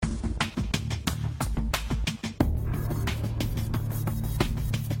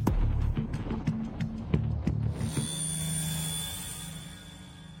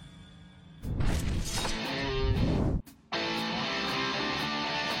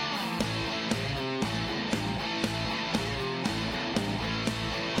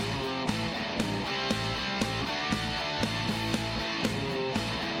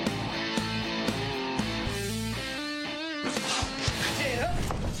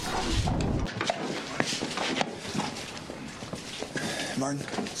Martin?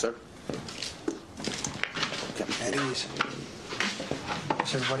 Sir? At ease.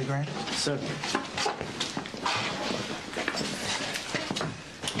 Is everybody Grant? Sir.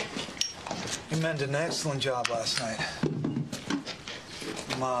 You men did an excellent job last night.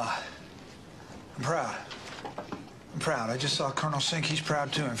 I'm proud. I'm proud. I just saw Colonel Sink. He's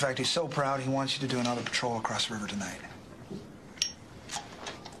proud, too. In fact, he's so proud he wants you to do another patrol across the river tonight.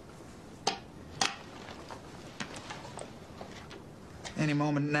 Any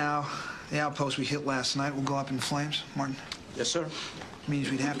moment now, the outpost we hit last night will go up in flames. Martin? Yes, sir. Means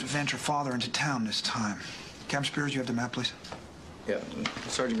we'd have to venture farther into town this time. Captain Spears, you have the map, please? Yeah,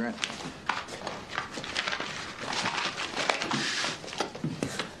 Sergeant Grant.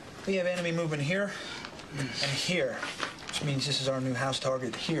 We have enemy movement here and here, which means this is our new house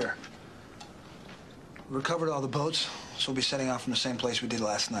target here. We recovered all the boats, so we'll be setting off from the same place we did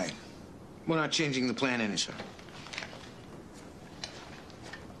last night. We're not changing the plan any, sir.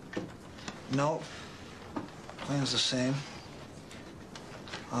 No. Plan's the same.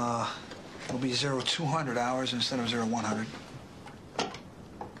 It'll be 0200 hours instead of 0100. Is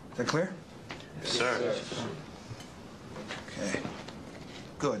that clear? Yes, sir. Okay.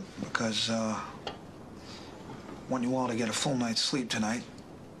 Good, because I want you all to get a full night's sleep tonight.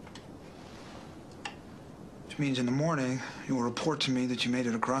 Which means in the morning, you will report to me that you made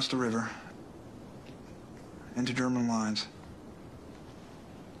it across the river into German lines.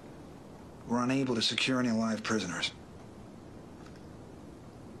 We're unable to secure any live prisoners.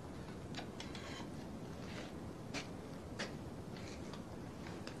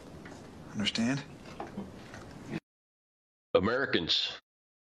 Understand? Americans,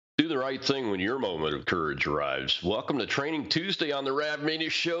 do the right thing when your moment of courage arrives. Welcome to Training Tuesday on the Rav Maness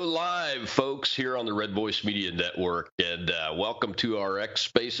Show live, folks, here on the Red Voice Media Network. And welcome to our X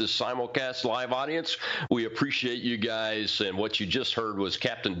Spaces simulcast live audience. We appreciate you guys. And what you just heard was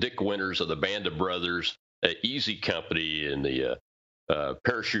Captain Dick Winters of the Band of Brothers, Easy Company, and the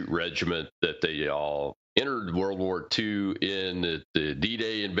parachute regiment that they all entered World War II in the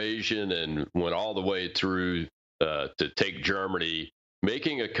D-Day invasion and went all the way through to take Germany,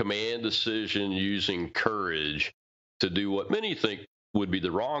 making a command decision using courage to do what many think would be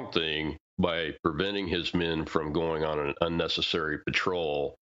the wrong thing by preventing his men from going on an unnecessary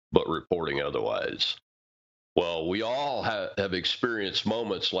patrol, but reporting otherwise. Well, we all have experienced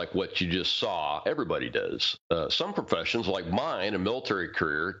moments like what you just saw. Everybody does. Some professions, like mine, a military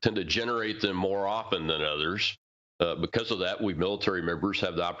career, tend to generate them more often than others. Because of that, we military members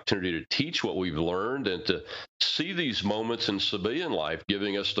have the opportunity to teach what we've learned and to see these moments in civilian life,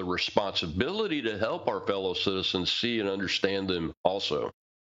 giving us the responsibility to help our fellow citizens see and understand them also.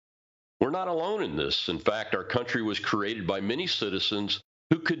 We're not alone in this. In fact, our country was created by many citizens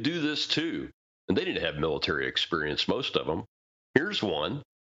who could do this too. And they didn't have military experience, most of them. Here's one,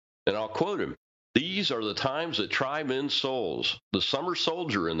 and I'll quote him. "These are the times that try men's souls. The summer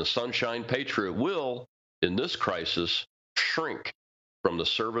soldier and the sunshine patriot will, in this crisis, shrink from the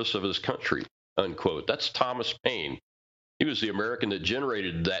service of his country," unquote. That's Thomas Paine. He was the American that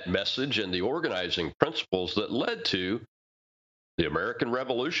generated that message and the organizing principles that led to the American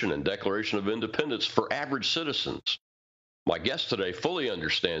Revolution and Declaration of Independence for average citizens. My guest today fully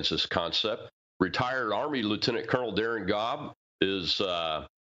understands this concept. Retired Army Lieutenant Colonel Darren Gobb is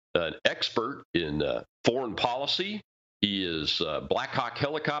an expert in foreign policy. He is a Black Hawk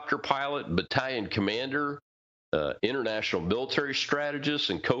helicopter pilot, battalion commander, international military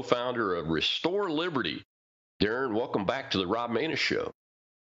strategist, and co-founder of Restore Liberty. Darren, welcome back to the Rob Maness Show.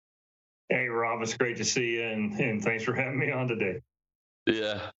 Hey, Rob, it's great to see you, and thanks for having me on today.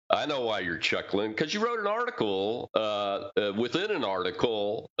 Yeah, I know why you're chuckling, because you wrote an article within an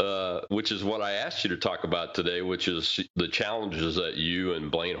article, which is what I asked you to talk about today, which is the challenges that you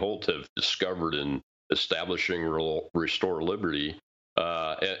and Blaine Holt have discovered in establishing Restore Liberty.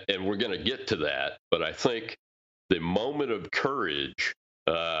 And we're going to get to that. But I think the moment of courage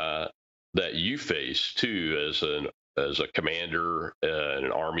that you face, too, as a commander, and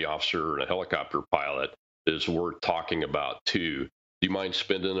an Army officer, and a helicopter pilot, is worth talking about, too. Do you mind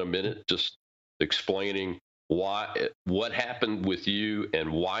spending a minute just explaining what happened with you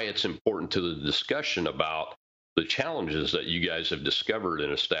and why it's important to the discussion about the challenges that you guys have discovered in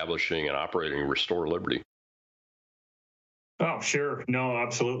establishing and operating Restore Liberty? Oh, sure. No,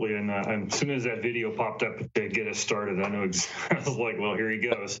 absolutely. And as soon as that video popped up to get us started, I was like, well, here he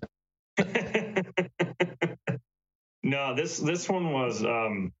goes. No, this one was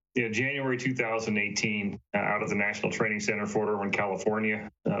January 2018, out of the National Training Center, Fort Irwin, California.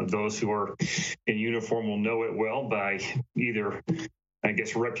 Those who are in uniform will know it well by either I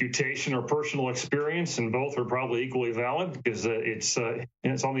guess, reputation or personal experience, and both are probably equally valid because it's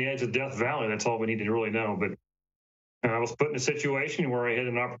on the edge of Death Valley. That's all we need to really know. But I was put in a situation where I had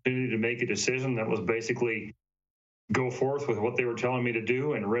an opportunity to make a decision that was basically go forth with what they were telling me to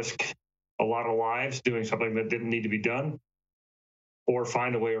do and risk a lot of lives doing something that didn't need to be done, or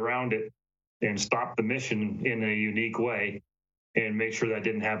find a way around it and stop the mission in a unique way and make sure that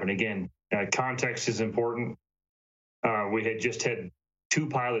didn't happen again. Context is important. We had just had 2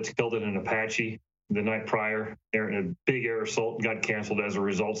 pilots killed in an Apache the night prior. A big air assault got canceled as a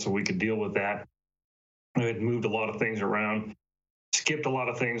result, so we could deal with that. I had moved a lot of things around, skipped a lot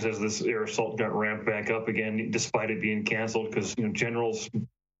of things as this air assault got ramped back up again, despite it being canceled, because generals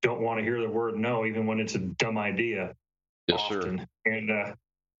don't want to hear the word no, even when it's a dumb idea. Yes, often. sir. And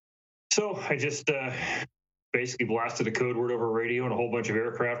so I just basically blasted a code word over radio, and a whole bunch of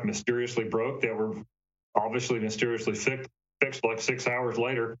aircraft mysteriously broke that were obviously mysteriously fixed like 6 hours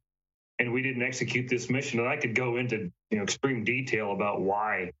later. And we didn't execute this mission. And I could go into extreme detail about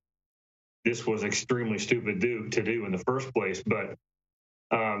why this was extremely stupid to do in the first place. But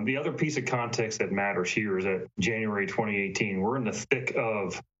the other piece of context that matters here is that January 2018, we're in the thick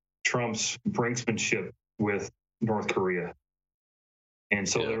of Trump's brinksmanship with North Korea. And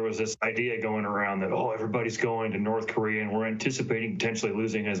so there was this idea going around that, everybody's going to North Korea, and we're anticipating potentially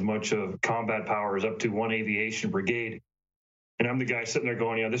losing as much of combat power as up to 1 aviation brigade. And I'm the guy sitting there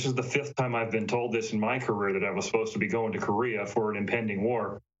going, this is the 5th time I've been told this in my career, that I was supposed to be going to Korea for an impending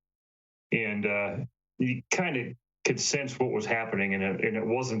war. And you kind of could sense what was happening, and it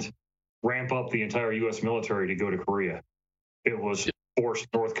wasn't ramp up the entire U.S. military to go to Korea. It was force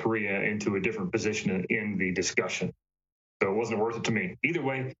North Korea into a different position in the discussion. So it wasn't worth it to me. Either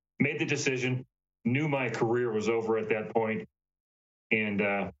way, made the decision, knew my career was over at that point, and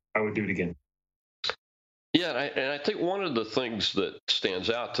I would do it again. Yeah, and I think one of the things that stands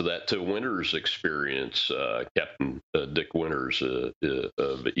out to Winters' experience, Captain Dick Winters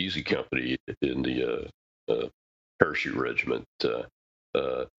of Easy Company in the parachute regiment,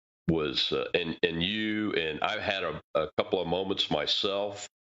 was, and you, and I've had a couple of moments myself,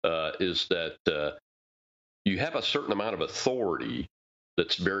 is that you have a certain amount of authority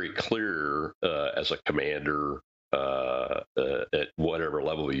that's very clear as a commander at whatever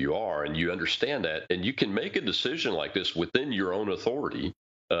level you are, and you understand that, and you can make a decision like this within your own authority,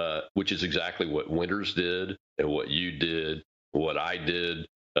 which is exactly what Winters did and what you did, what I did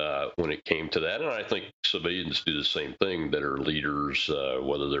when it came to that. And I think civilians do the same thing that are leaders,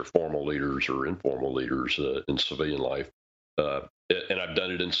 whether they're formal leaders or informal leaders in civilian life. And I've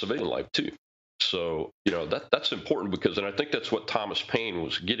done it in civilian life too. So, that's important, because, and I think that's what Thomas Paine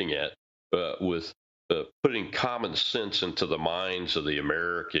was getting at with putting common sense into the minds of the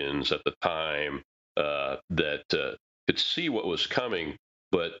Americans at the time that could see what was coming.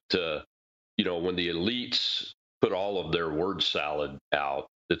 But, when the elites put all of their word salad out,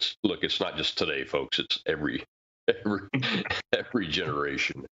 it's not just today, folks. It's every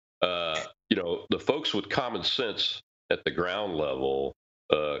generation. The folks with common sense at the ground level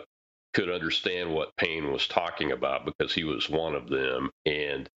could understand what Paine was talking about, because he was one of them,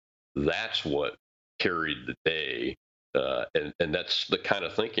 and that's what carried the day. And that's the kind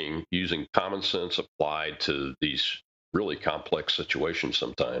of thinking, using common sense applied to these really complex situations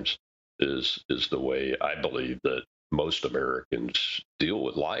sometimes, is the way I believe that most Americans deal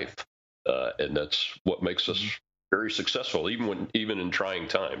with life, and that's what makes us very successful, even in trying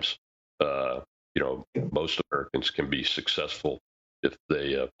times. Most Americans can be successful if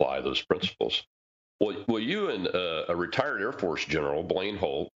they apply those principles. Well, you and a retired Air Force general, Blaine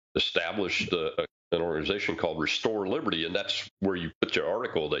Holt, established an organization called Restore Liberty, and that's where you put your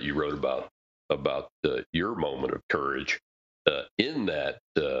article that you wrote about your moment of courage in that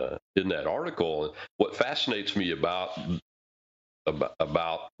article. What fascinates me about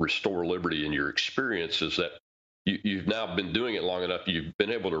Restore Liberty and your experience is that you've now been doing it long enough. You've been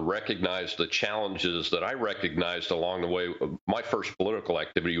able to recognize the challenges that I recognized along the way. My first political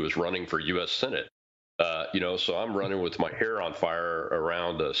activity was running for U.S. Senate. So I'm running with my hair on fire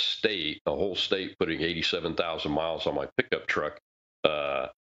around a whole state, putting 87,000 miles on my pickup truck in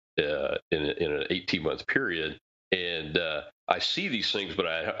an 18-month period. And I see these things, but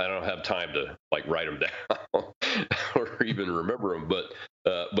I don't have time to write them down or even remember them.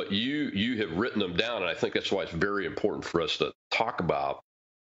 But you have written them down, and I think that's why it's very important for us to talk about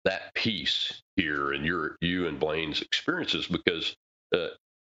that piece here and you and Blaine's experiences, because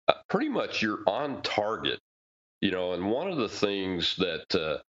pretty much you're on target, And one of the things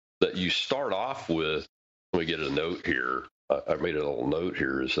that you start off with, let me get a note here. I made a little note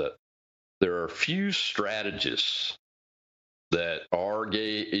here, is that there are few strategists that are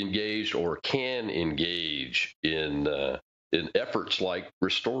engaged or can engage in efforts like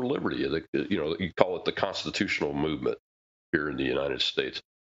Restore Liberty. You call it the constitutional movement here in the United States.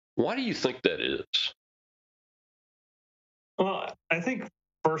 Why do you think that is? Well, I think,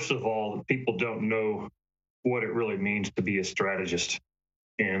 first of all, people don't know what it really means to be a strategist.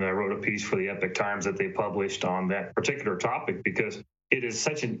 And I wrote a piece for the Epic Times that they published on that particular topic because it is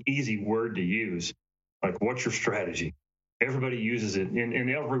such an easy word to use. Like, what's your strategy? Everybody uses it in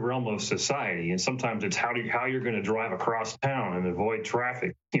every realm of society. And sometimes it's how you're going to drive across town and avoid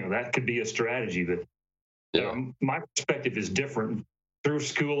traffic. That could be a strategy. But my perspective is different. Through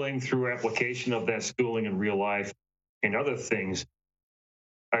schooling, through application of that schooling in real life and other things,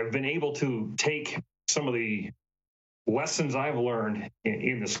 I've been able to take some of the lessons I've learned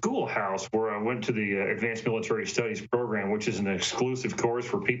in the schoolhouse, where I went to the Advanced Military Studies program, which is an exclusive course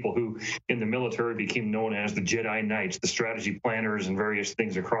for people who in the military became known as the Jedi Knights, the strategy planners and various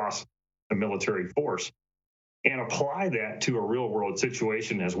things across the military force, and apply that to a real world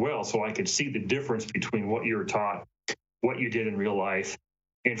situation as well. So I could see the difference between what you were taught, what you did in real life,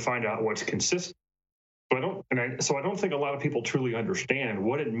 and find out what's consistent. So I don't think a lot of people truly understand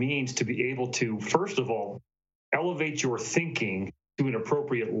what it means to be able to, first of all, elevate your thinking to an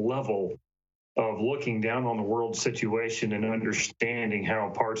appropriate level of looking down on the world situation and understanding how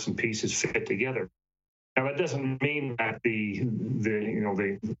parts and pieces fit together. Now, that doesn't mean that the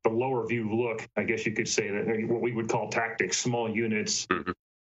lower view look, I guess you could say, that what we would call tactics, small units,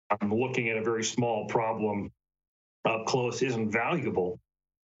 looking at a very small problem up close isn't valuable.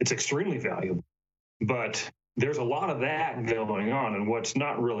 It's extremely valuable. But there's a lot of that going on. And what's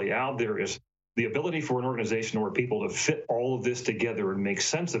not really out there is the ability for an organization or people to fit all of this together and make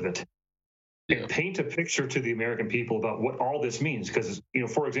sense of it and paint a picture to the American people about what all this means. Because,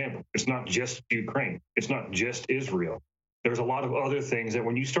 for example, it's not just Ukraine. It's not just Israel. There's a lot of other things that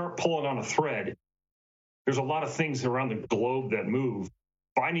when you start pulling on a thread, there's a lot of things around the globe that move.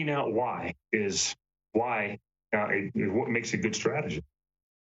 Finding out why is what makes a good strategy.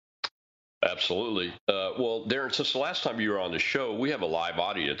 Absolutely. Well, Darren, since the last time you were on the show, we have a live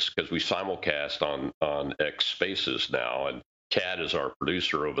audience because we simulcast on X Spaces now, and Kat is our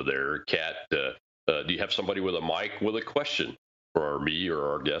producer over there. Kat, do you have somebody with a mic with a question for me or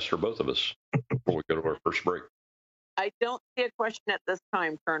our guest or both of us before we go to our first break? I don't see a question at this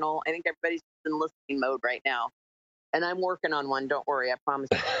time, Colonel. I think everybody's in listening mode right now. And I'm working on one. Don't worry. I promise.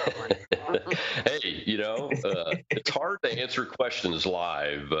 Hey, it's hard to answer questions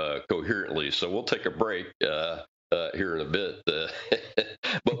live coherently, so we'll take a break here in a bit.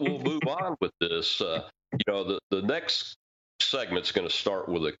 But we'll move on with this. The next segment's going to start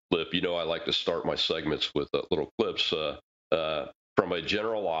with a clip. I like to start my segments with little clips from a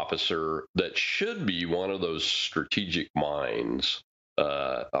general officer that should be one of those strategic minds.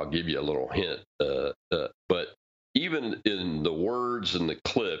 I'll give you a little hint, but even in the words in the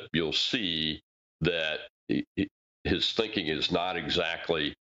clip, you'll see that his thinking is not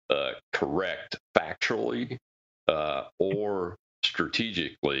exactly correct factually or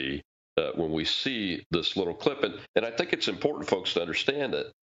strategically when we see this little clip. And I think it's important, folks, to understand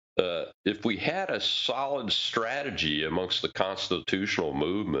that if we had a solid strategy amongst the constitutional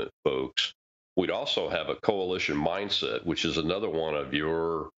movement, folks, we'd also have a coalition mindset, which is another one of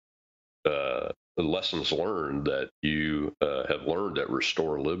your lessons learned that you have learned at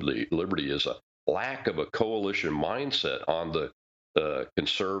Restore Liberty is a lack of a coalition mindset on the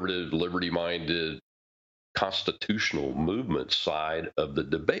conservative, liberty-minded, constitutional movement side of the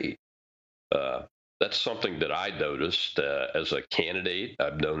debate. That's something that I noticed as a candidate.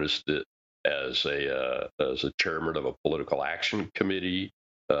 I've noticed it as a chairman of a political action committee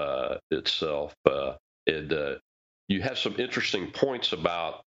itself. And you have some interesting points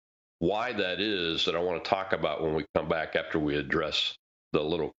about why that is that I want to talk about when we come back after we address the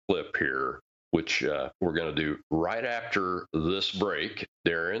little clip here, which we're going to do right after this break.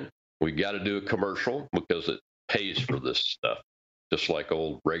 Darren, we got to do a commercial because it pays for this stuff, just like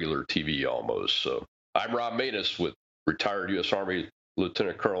old regular TV almost. So I'm Rob Maness with retired U.S. Army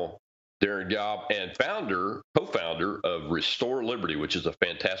Lieutenant Colonel Darren Gaub and co-founder of Restore Liberty, which is a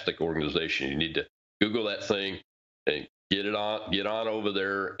fantastic organization. You need to Google that thing and get on over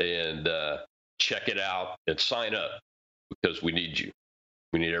there and check it out and sign up because we need you.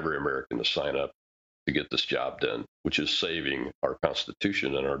 We need every American to sign up to get this job done, which is saving our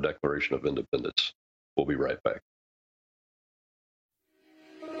Constitution and our Declaration of Independence. We'll be right back.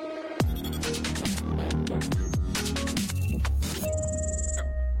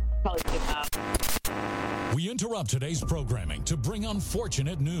 Probably interrupt today's programming to bring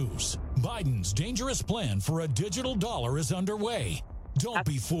unfortunate news. Biden's dangerous plan for a digital dollar is underway. Don't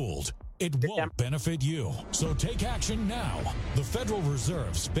be fooled. It won't benefit you. So take action now. The Federal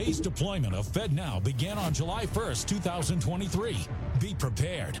Reserve's phased deployment of FedNow began on July 1st, 2023. Be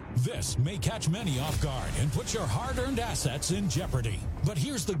prepared. This may catch many off guard and put your hard-earned assets in jeopardy. But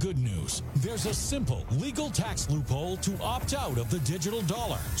here's the good news. There's a simple legal tax loophole to opt out of the digital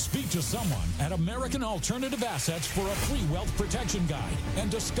dollar. Speak to someone at American Alternative Assets for a free wealth protection guide and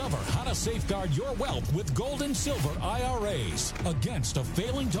discover how to safeguard your wealth with gold and silver IRAs against a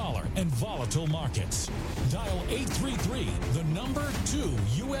failing dollar and volatile markets. Dial 833, the number 2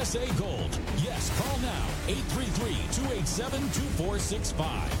 USA Gold. Yes, call now,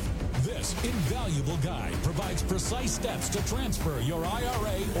 833-287-2465. This invaluable guide provides precise steps to transfer your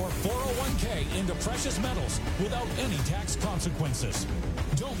IRA or 401k into precious metals without any tax consequences.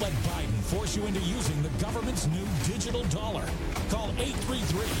 Don't let Biden force you into using the government's new digital dollar. Call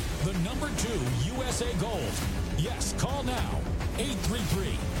 833, the number 2 USA Gold. Yes, call now,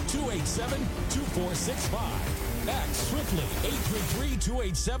 833-287-2465. Act swiftly,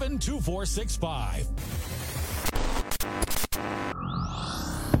 833-287-2465.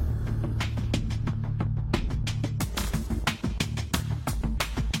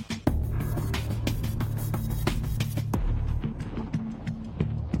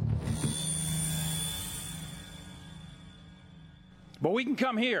 But we can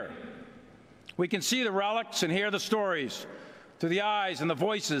come here. We can see the relics and hear the stories through the eyes and the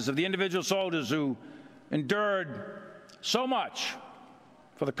voices of the individual soldiers who endured so much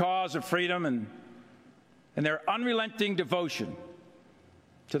for the cause of freedom and their unrelenting devotion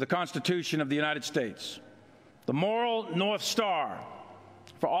to the Constitution of the United States, the moral North Star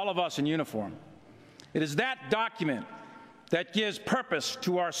for all of us in uniform. It is that document that gives purpose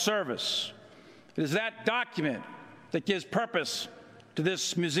to our service. It is that document that gives purpose to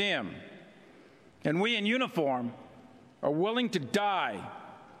this museum. And we in uniform are willing to die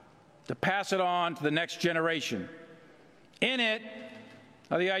to pass it on to the next generation. In it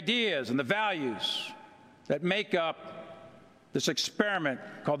are the ideas and the values that make up this experiment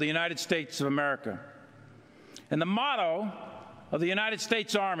called the United States of America. And the motto of the United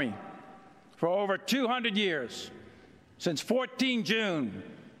States Army for over 200 years, since 14 June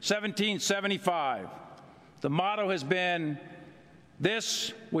 1775, the motto has been,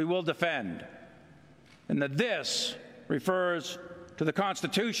 "This we will defend." And the "this" refers to the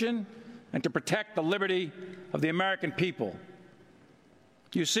Constitution and to protect the liberty of the American people.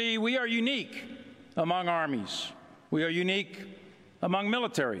 You see, we are unique among armies. We are unique among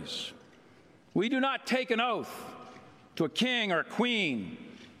militaries. We do not take an oath to a king or a queen,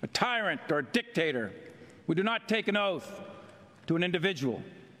 a tyrant or a dictator. We do not take an oath to an individual.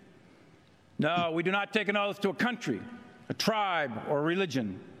 No, we do not take an oath to a country, a tribe, or a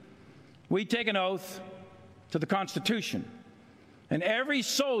religion. We take an oath to the Constitution. And every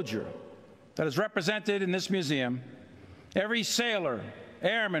soldier that is represented in this museum, every sailor,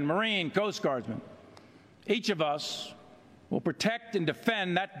 airman, Marine, Coast Guardsman, each of us will protect and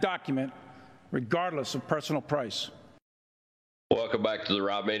defend that document regardless of personal price. Welcome back to the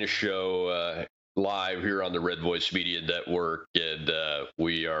Rob Maness Show, live here on the Red Voice Media Network. And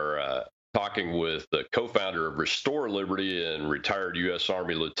we are talking with the co-founder of Restore Liberty and retired U.S.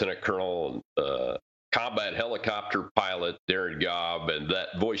 Army Lieutenant Colonel, combat helicopter pilot Darren Gobb. And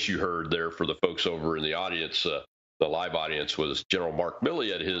that voice you heard there for the folks over in the audience, the live audience, was General Mark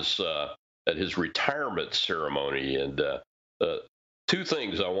Milley at his retirement ceremony. And two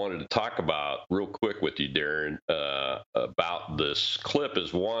things I wanted to talk about real quick with you, Darren, about this clip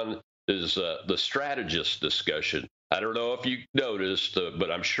is one is the strategist discussion. I don't know if you noticed, but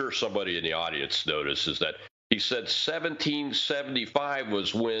I'm sure somebody in the audience noticed, is that he said 1775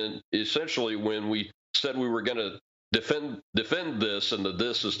 was when we said we were going to defend this, and that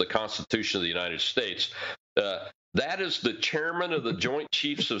this is the Constitution of the United States. That is the chairman of the Joint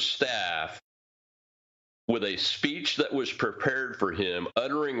Chiefs of Staff with a speech that was prepared for him,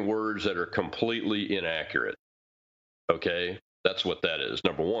 uttering words that are completely inaccurate. Okay? That's what that is,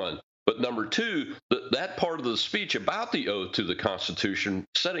 number one. But number two, that part of the speech about the oath to the Constitution,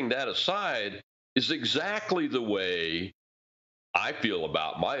 setting that aside, is exactly the way I feel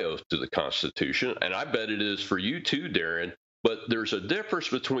about my oath to the Constitution, and I bet it is for you too, Darren. But there's a difference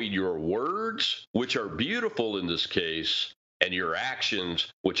between your words, which are beautiful in this case, and your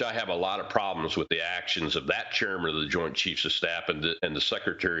actions, which I have a lot of problems with the actions of that chairman of the Joint Chiefs of Staff and the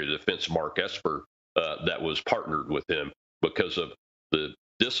Secretary of Defense, Mark Esper, that was partnered with him, because of the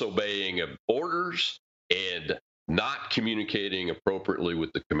disobeying of orders and not communicating appropriately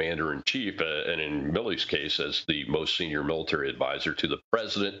with the commander-in-chief, and in Milley's case, as the most senior military advisor to the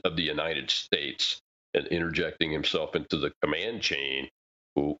President of the United States, and interjecting himself into the command chain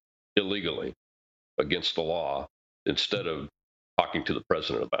illegally against the law instead of talking to the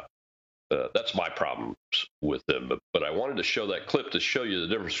president about it. That's my problem with him. But I wanted to show that clip to show you the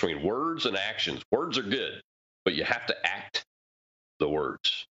difference between words and actions. Words are good, but you have to act the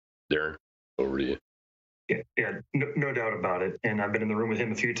words. Darren, over to you. Yeah, no doubt about it. And I've been in the room with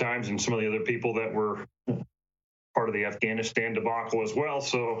him a few times and some of the other people that were part of the Afghanistan debacle as well.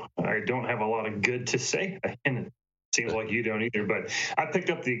 So I don't have a lot of good to say. And it seems like you don't either. But I picked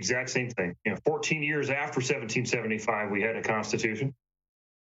up the exact same thing. 14 years after 1775, we had a constitution.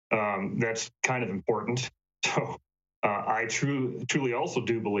 That's kind of important. So I truly also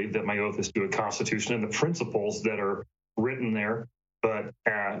do believe that my oath is to a constitution and the principles that are written there. But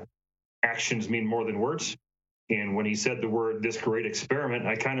actions mean more than words. And when he said the word "this great experiment,"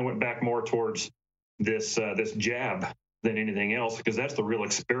 I kind of went back more towards this jab than anything else, because that's the real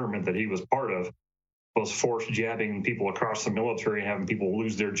experiment that he was part of, was forced jabbing people across the military and having people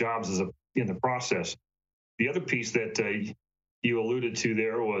lose their jobs in the process. The other piece that you alluded to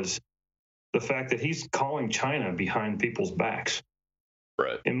there was the fact that he's calling China behind people's backs.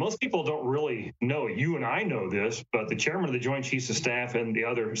 Right. And most people don't really know. You and I know this, but the chairman of the Joint Chiefs of Staff and the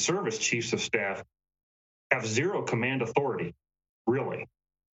other service chiefs of staff have zero command authority, really.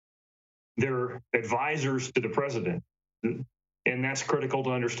 They're advisors to the president. And that's critical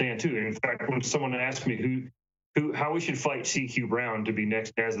to understand, too. In fact, when someone asked me how we should fight CQ Brown to be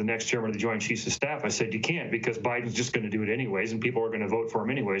as the next chairman of the Joint Chiefs of Staff, I said, you can't, because Biden's just going to do it anyways, and people are going to vote for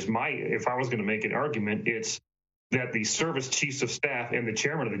him anyways. If I was going to make an argument, it's that the service chiefs of staff and the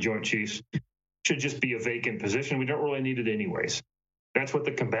chairman of the Joint Chiefs should just be a vacant position. We don't really need it anyways. That's what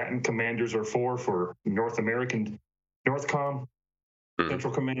the combatant commanders are for North American, NORTHCOM,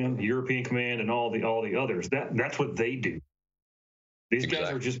 Central Command, European Command, and all the others. That's what they do. These guys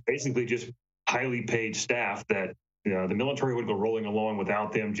are just basically just highly paid staff that the military would go rolling along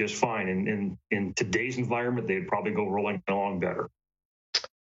without them just fine. And in today's environment, they'd probably go rolling along better.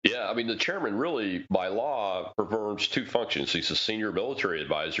 Yeah, I mean, the chairman really, by law, performs two functions. He's a senior military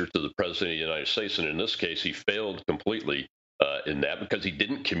advisor to the president of the United States, and in this case, he failed completely in that because he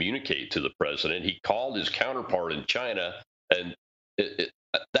didn't communicate to the president. He called his counterpart in China, and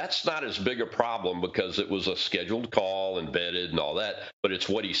that's not as big a problem because it was a scheduled call, embedded, and all that, but it's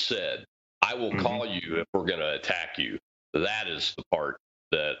what he said. I will call you if we're going to attack you. That is the part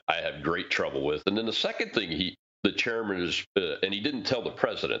that I have great trouble with. And then the second thing the chairman is, and he didn't tell the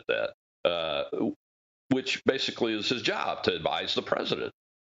president that, which basically is his job, to advise the president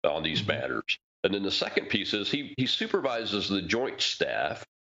on these matters. And then the second piece is he supervises the joint staff,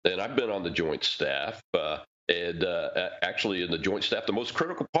 and I've been on the joint staff, and actually in the joint staff, the most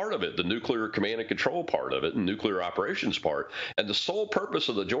critical part of it, the nuclear command and control part of it, and nuclear operations part. And the sole purpose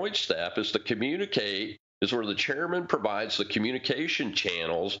of the joint staff is to communicate, is where the chairman provides the communication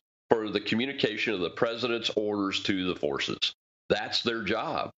channels for the communication of the president's orders to the forces. That's their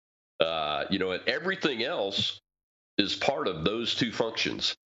job. And everything else is part of those two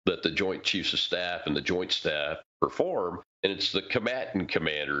functions that the Joint Chiefs of Staff and the Joint Staff perform. And it's the combatant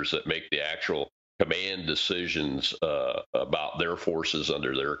commanders that make the actual command decisions about their forces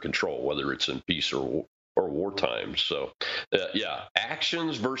under their control, whether it's in peace or wartime. So,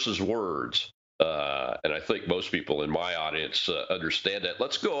 actions versus words. And I think most people in my audience understand that.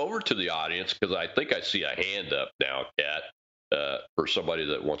 Let's go over to the audience, because I think I see a hand up now, Kat, for somebody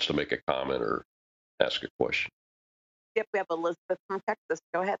that wants to make a comment or ask a question. Yep, we have Elizabeth from Texas.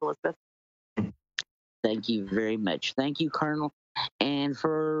 Go ahead, Elizabeth. Thank you very much. Thank you, Colonel. And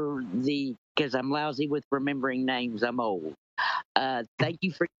because I'm lousy with remembering names, I'm old. Thank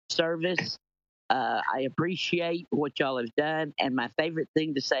you for your service. I appreciate what y'all have done. And my favorite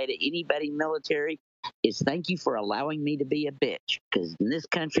thing to say to anybody military is thank you for allowing me to be a bitch. Because in this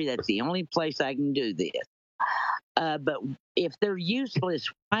country, that's the only place I can do this. But if they're useless,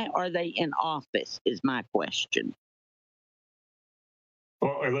 why are they in office is my question.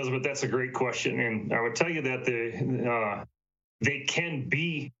 Well, Elizabeth, that's a great question. And I would tell you that they can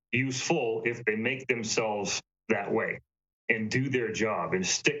be useful if they make themselves that way and do their job and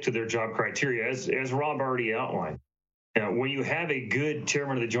stick to their job criteria, as Rob already outlined. When you have a good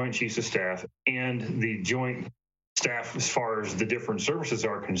chairman of the Joint Chiefs of Staff and the Joint Staff, as far as the different services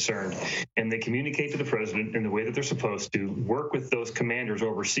are concerned, and they communicate to the president in the way that they're supposed to, work with those commanders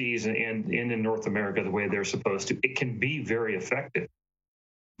overseas and in North America the way they're supposed to, it can be very effective.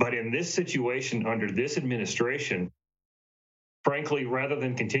 But in this situation, under this administration, frankly, rather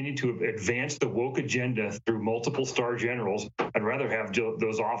than continue to advance the woke agenda through multiple star generals, I'd rather have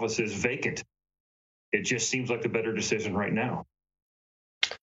those offices vacant. It just seems like the better decision right now.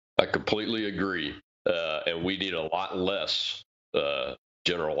 I completely agree. And we need a lot less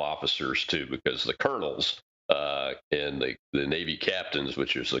general officers, too, because the colonels and the Navy captains,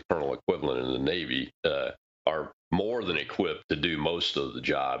 which is the colonel equivalent in the Navy, are more than equipped to do most of the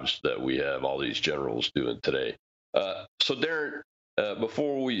jobs that we have all these generals doing today. So, Darren,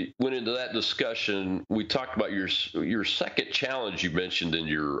 before we went into that discussion, we talked about your second challenge you mentioned in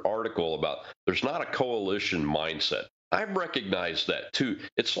your article about there's not a coalition mindset. I've recognized that too.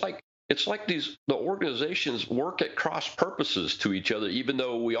 It's like the organizations work at cross purposes to each other, even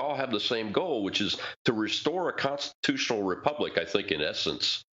though we all have the same goal, which is to restore a constitutional republic. I think, in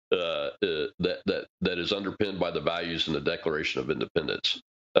essence, that is underpinned by the values in the Declaration of Independence.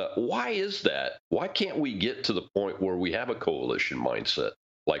 Why is that? Why can't we get to the point where we have a coalition mindset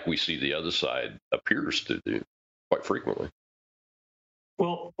like we see the other side appears to do quite frequently?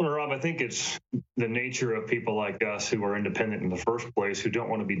 Well, Rob, I think it's the nature of people like us who are independent in the first place, who don't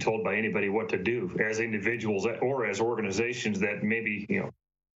want to be told by anybody what to do as individuals or as organizations that maybe,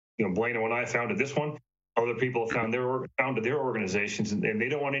 Blaine and I founded this one. Other people have founded their organizations, and they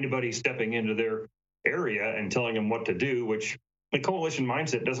don't want anybody stepping into their area and telling them what to do, which the coalition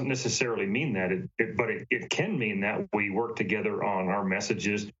mindset doesn't necessarily mean that, but it can mean that we work together on our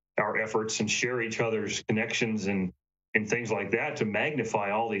messages, our efforts, and share each other's connections and things like that to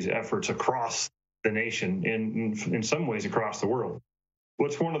magnify all these efforts across the nation and in some ways across the world.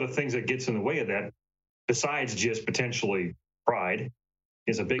 What's one of the things that gets in the way of that, besides just potentially pride,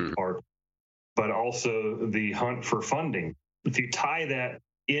 is a big part, but also the hunt for funding. If you tie that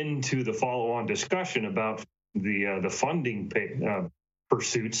into the follow-on discussion about the funding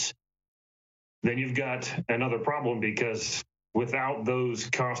pursuits, then you've got another problem, because without those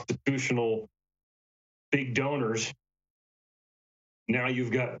constitutional big donors, now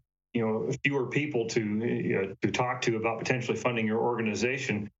you've got fewer people to talk to about potentially funding your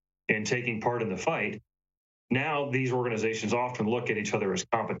organization and taking part in the fight. Now these organizations often look at each other as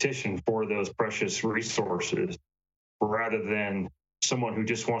competition for those precious resources, rather than someone who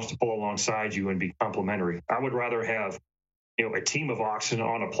just wants to pull alongside you and be complementary. I would rather have a team of oxen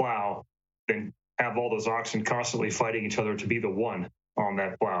on a plow than have all those oxen constantly fighting each other to be the one on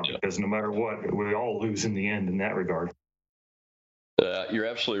that plow, because no matter what, we all lose in the end in that regard. You're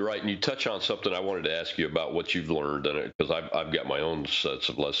absolutely right. And you touch on something I wanted to ask you about, what you've learned, because I've got my own sets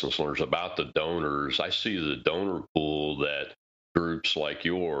of lessons learned about the donors. I see the donor pool that groups like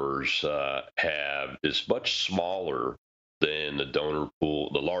yours have is much smaller than the donor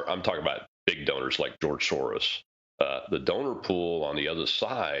pool. I'm talking about big donors like George Soros. The donor pool on the other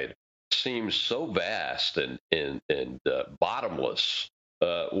side seems so vast and bottomless,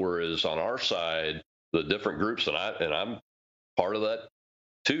 whereas on our side, the different groups, and I'm part of that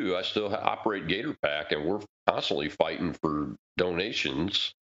too. I still operate Gator Pack, and we're constantly fighting for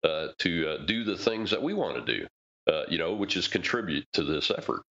donations to do the things that we want to do, which is contribute to this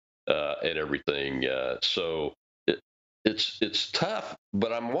effort and everything. So it's tough,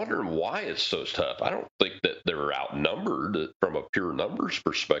 but I'm wondering why it's so tough. I don't think that they're outnumbered from a pure numbers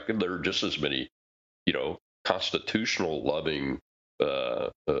perspective. There are just as many, constitutional loving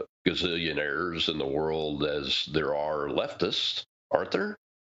gazillionaires in the world as there are leftists, aren't there?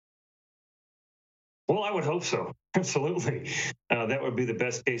 Well, I would hope so. Absolutely. That would be the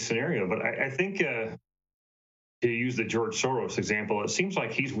best case scenario. But I think to use the George Soros example, it seems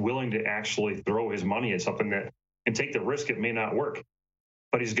like he's willing to actually throw his money at something that and take the risk it may not work,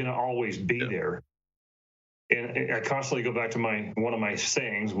 but he's going to always be there. And I constantly go back to one of my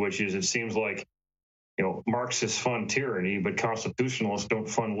sayings, which is, it seems like, Marxists fund tyranny, but constitutionalists don't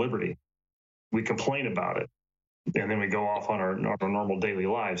fund liberty. We complain about it, and then we go off on our normal daily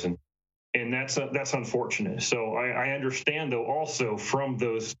lives, and that's unfortunate. So I understand, though, also from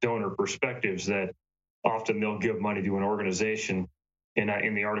those donor perspectives, that often they'll give money to an organization. And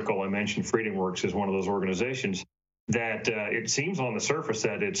in the article I mentioned, FreedomWorks is one of those organizations that it seems on the surface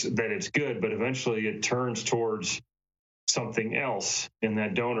that it's good, but eventually it turns towards something else, and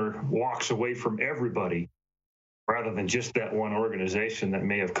that donor walks away from everybody rather than just that one organization that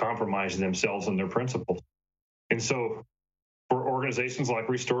may have compromised themselves and their principles. And so for organizations like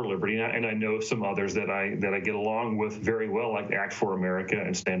Restore Liberty, and I know some others that I get along with very well, like Act for America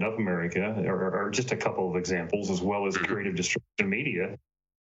and Stand Up America, are just a couple of examples, as well as Creative Destruction Media,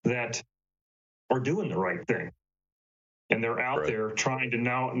 that are doing the right thing. And they're out there trying to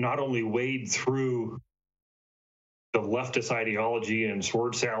now not only wade through the leftist ideology and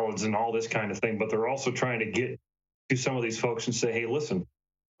word salads and all this kind of thing, but they're also trying to get to some of these folks and say, hey, listen,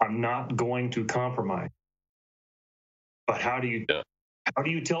 I'm not going to compromise. But how do you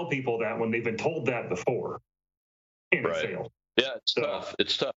tell people that when they've been told that before and it failed? Yeah, it's tough.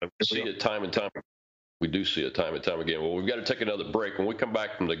 It's tough. We see it time and time. We do see it time and time again. Well, we've got to take another break. When we come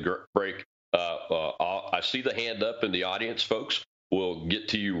back from the break, I see the hand up in the audience, folks. We'll get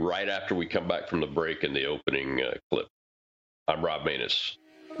to you right after we come back from the break in the opening clip. I'm Rob Maness,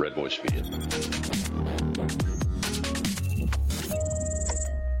 Red Voice Media.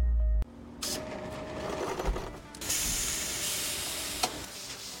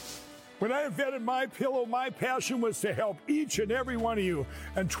 When I invented MyPillow, my passion was to help each and every one of you.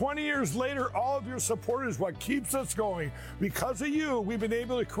 And 20 years later, all of your support is what keeps us going. Because of you, we've been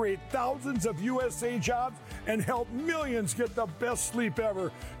able to create thousands of USA jobs and help millions get the best sleep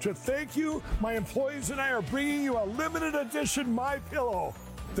ever. To thank you, my employees and I are bringing you a limited edition MyPillow.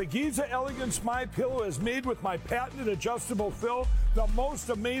 The Giza Elegance MyPillow is made with my patented adjustable fill, the most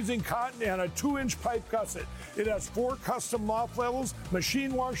amazing cotton, and a 2-inch pipe gusset. It has 4 custom loft levels,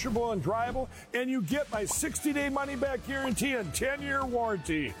 machine washable and dryable, and you get my 60-day money-back guarantee and 10-year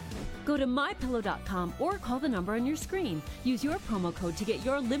warranty. Go to mypillow.com or call the number on your screen. Use your promo code to get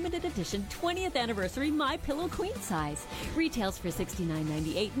your limited edition 20th anniversary MyPillow queen size. Retails for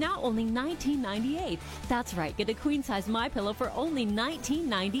 $69.98, now only $19.98. That's right, get a queen size MyPillow for only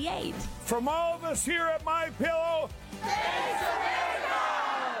 $19.98. From all of us here at MyPillow, thanks America!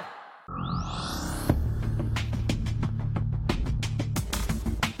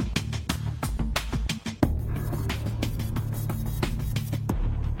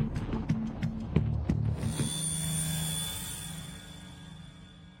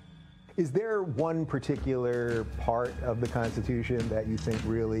 Is there one particular part of the Constitution that you think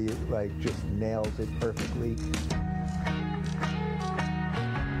really, like, just nails it perfectly?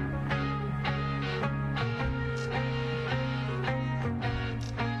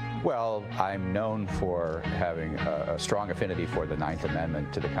 Well, I'm known for having a strong affinity for the Ninth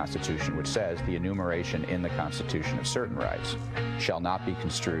Amendment to the Constitution, which says the enumeration in the Constitution of certain rights shall not be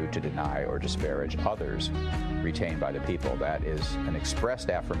construed to deny or disparage others retained by the people. That is an expressed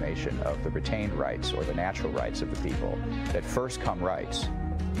affirmation of the retained rights or the natural rights of the people, that first come rights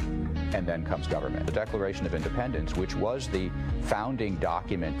and then comes government. The Declaration of Independence, which was the founding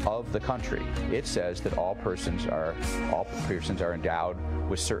document of the country, it says that all persons are endowed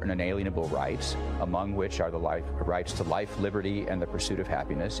with certain inalienable rights, among which are the rights to life, liberty, and the pursuit of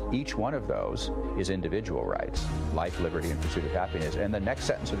happiness. Each one of those is individual rights: life, liberty, and pursuit of happiness. And the next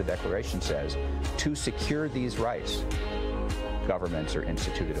sentence of the Declaration says, to secure these rights, governments are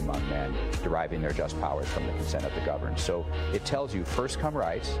instituted among men, deriving their just powers from the consent of the governed. So it tells you first come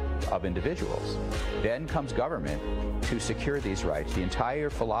rights of individuals, then comes government to secure these rights. The entire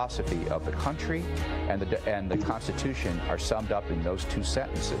philosophy of the country and the Constitution are summed up in those 2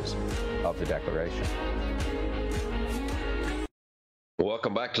 sentences of the Declaration.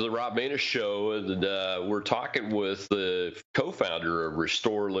 Welcome back to the Rob Maness Show. And, we're talking with the co-founder of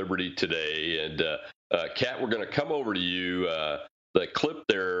Restore Liberty today. And Kat, we're going to come over to you. The clip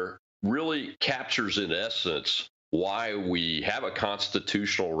there really captures, in essence, why we have a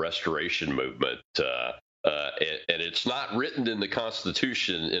constitutional restoration movement. And it's not written in the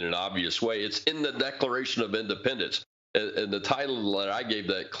Constitution in an obvious way. It's in the Declaration of Independence. And the title that I gave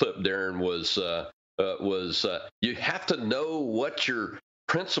that clip, Darren, was you have to know what your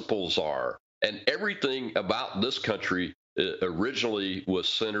principles are. And everything about this country originally was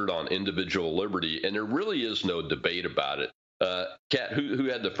centered on individual liberty, and there really is no debate about it. Kat, who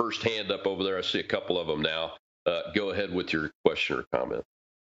had the first hand up over there? I see a couple of them now. Go ahead with your question or comment.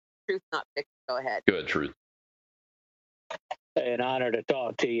 Truth, not fiction. Go ahead. Go ahead, Truth. An honor to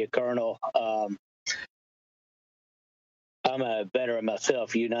talk to you, Colonel. I'm a veteran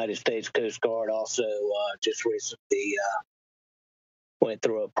myself, United States Coast Guard. Also, just recently went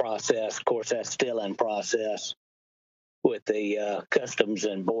through a process. Of course, that's still in process with the Customs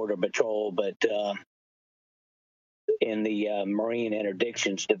and Border Patrol, but in the Marine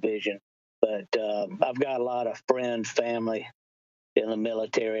Interdictions Division. But I've got a lot of friends, family in the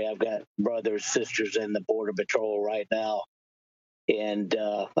military. I've got brothers, sisters in the Border Patrol right now. And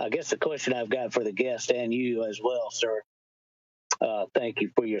I guess the question I've got for the guest and you as well, sir, thank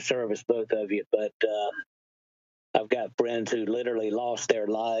you for your service, both of you. But I've got friends who literally lost their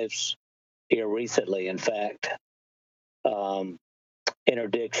lives here recently, in fact.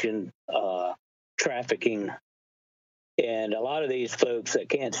 Interdiction, trafficking. And a lot of these folks that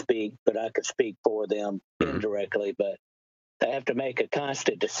can't speak, but I could speak for them indirectly, but they have to make a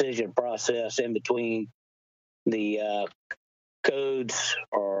constant decision process in between the codes,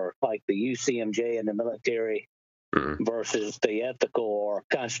 or like the UCMJ in the military, versus the ethical or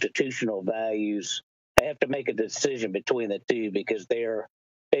constitutional values. They have to make a decision between the two because they're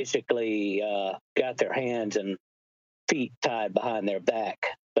basically got their hands and feet tied behind their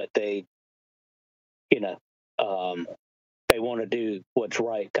back, but they, they want to do what's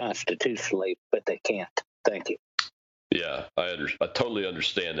right constitutionally, but they can't. Thank you. Yeah, I totally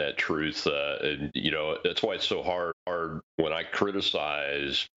understand that truth, and that's why it's so hard when I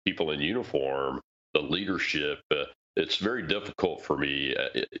criticize people in uniform, the leadership. It's very difficult for me,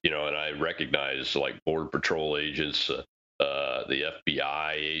 and I recognize like Border Patrol agents, the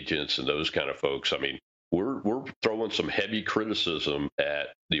FBI agents, and those kind of folks. I mean, we're throwing some heavy criticism at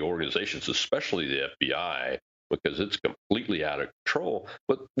the organizations, especially the FBI, because it's completely out of control.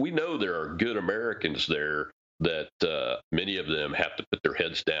 But we know there are good Americans there that many of them have to put their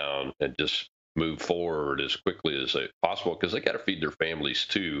heads down and just move forward as quickly as possible because they got to feed their families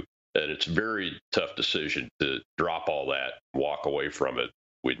too. And it's a very tough decision to drop all that, walk away from it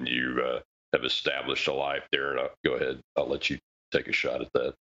when you have established a life there. And go ahead, I'll let you take a shot at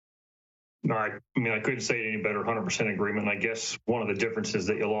that. No, I mean, I couldn't say it any better, 100% agreement. I guess one of the differences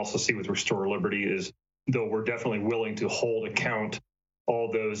that you'll also see with Restore Liberty is, though we're definitely willing to hold account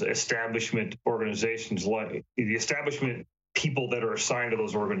all those establishment organizations, like the establishment people that are assigned to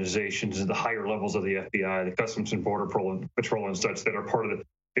those organizations at the higher levels of the FBI, the Customs and Border Patrol and such, that are part of the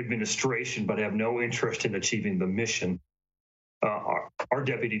administration but have no interest in achieving the mission. Our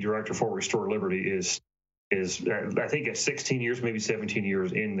deputy director for Restore Liberty is I think at 16 years, maybe 17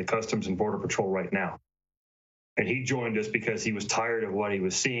 years in the Customs and Border Patrol right now. And he joined us because he was tired of what he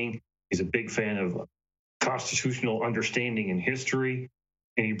was seeing. He's a big fan of constitutional understanding and history,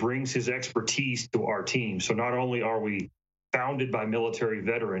 and he brings his expertise to our team. So not only are we founded by military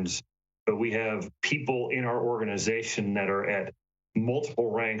veterans, but we have people in our organization that are at multiple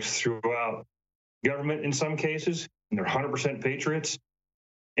ranks throughout government in some cases, and they're 100% patriots.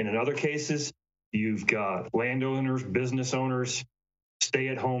 And in other cases, you've got landowners, business owners,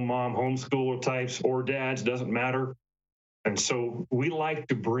 stay-at-home mom, homeschooler types, or dads, doesn't matter. And so we like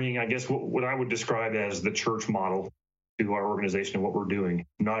to bring, I guess, what I would describe as the church model to our organization and what we're doing.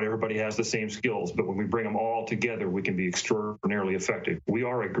 Not everybody has the same skills, but when we bring them all together, we can be extraordinarily effective. We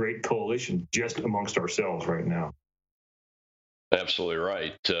are a great coalition just amongst ourselves right now. Absolutely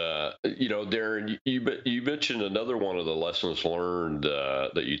right. Darren, you mentioned another one of the lessons learned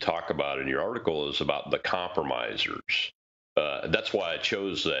that you talk about in your article is about the compromisers. That's why I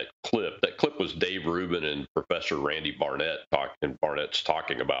chose that clip. That clip was Dave Rubin and Professor Randy Barnett Barnett's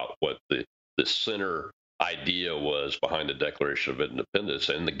talking about what the center idea was behind the Declaration of Independence.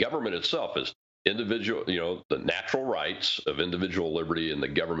 And the government itself is individual, the natural rights of individual liberty, and the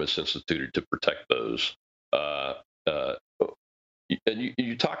government's instituted to protect those. And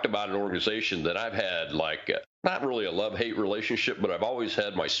you talked about an organization that I've had, not really a love-hate relationship, but I've always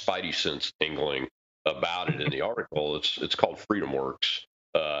had my spidey sense tingling about it in the article. It's called FreedomWorks.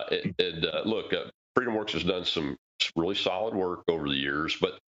 Look, FreedomWorks has done some really solid work over the years,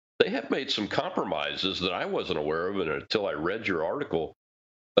 but they have made some compromises that I wasn't aware of until I read your article.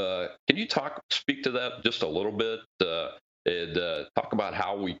 Can you speak to that just a little bit and talk about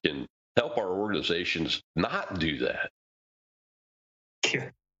how we can help our organizations not do that? Yeah.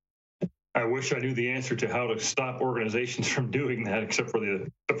 I wish I knew the answer to how to stop organizations from doing that, except for the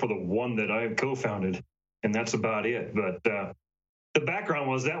one that I co-founded, and that's about it. But the background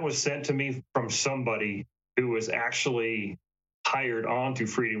was that was sent to me from somebody who was actually hired onto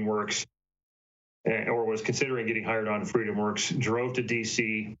FreedomWorks, or was considering getting hired onto FreedomWorks. Drove to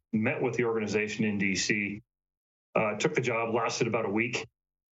D.C., met with the organization in D.C., took the job, lasted about a week,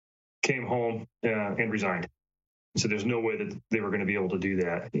 came home and resigned. So there's no way that they were going to be able to do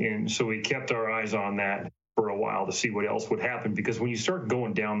that. And so we kept our eyes on that for a while to see what else would happen, because when you start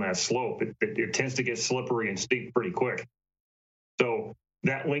going down that slope, it tends to get slippery and steep pretty quick. So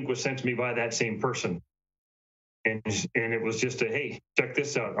that link was sent to me by that same person. And it was just hey, check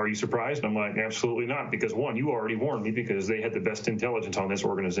this out. Are you surprised? And I'm like, absolutely not, because one, you already warned me, because they had the best intelligence on this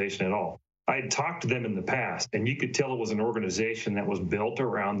organization at all. I had talked to them in the past, and you could tell it was an organization that was built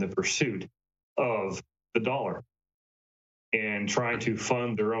around the pursuit of the dollar and trying to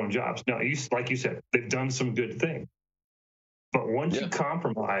fund their own jobs. Now, like you said, they've done some good things. But once you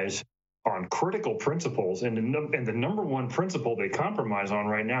compromise on critical principles, and the number one principle they compromise on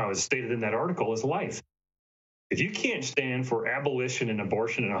right now, is stated in that article, is life. If you can't stand for abolition and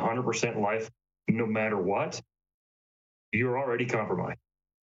abortion and 100% life, no matter what, you're already compromised.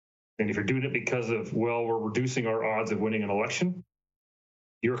 And if you're doing it because of, we're reducing our odds of winning an election,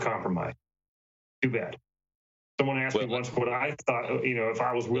 you're compromised. Too bad. Someone asked me once what I thought, if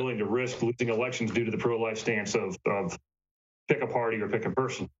I was willing to risk losing elections due to the pro-life stance of pick a party or pick a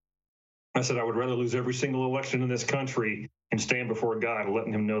person. I said I would rather lose every single election in this country and stand before God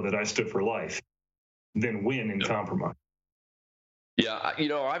letting him know that I stood for life than win in compromise. Yeah,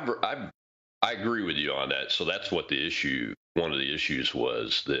 I agree with you on that. So that's what one of the issues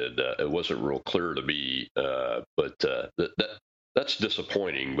was, that it wasn't real clear to me. But that's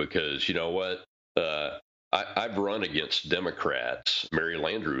disappointing, because you know what? I've run against Democrats. Mary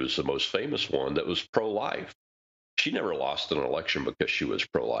Landrieu is the most famous one that was pro-life. She never lost an election because she was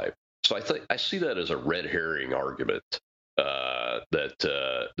pro-life. So I see that as a red herring argument,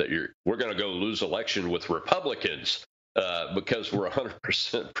 that we're going to go lose election with Republicans because we're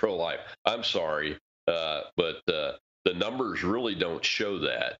 100% pro-life. I'm sorry, but the numbers really don't show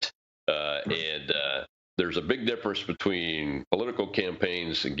that. And there's a big difference between political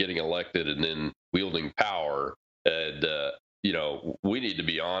campaigns and getting elected and then wielding power. And we need to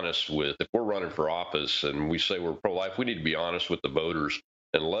be honest with, if we're running for office and we say we're pro-life, we need to be honest with the voters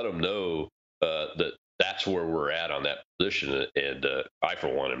and let them know that that's where we're at on that position. And I, for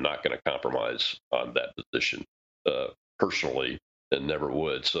one, am not going to compromise on that position personally, and never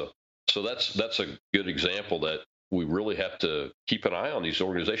would. So that's a good example that we really have to keep an eye on these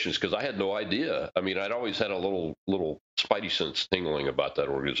organizations, because I had no idea. I mean, I'd always had a little spidey sense tingling about that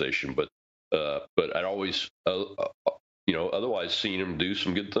organization, but I'd always otherwise seen them do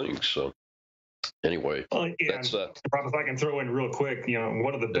some good things. So anyway, that's Rob, if I can throw in real quick,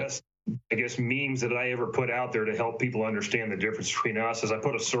 one of the best, I guess, memes that I ever put out there to help people understand the difference between us is I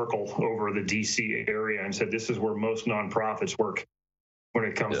put a circle over the DC area and said, this is where most nonprofits work when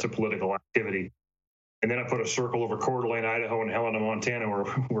it comes to political activity. And then I put a circle over Coeur d'Alene, Idaho, and Helena, Montana, where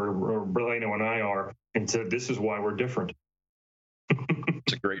Beleno and I are, and said, this is why we're different.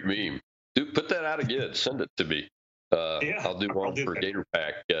 It's a great meme. Dude, put that out again. Send it to me. I'll do one for Gator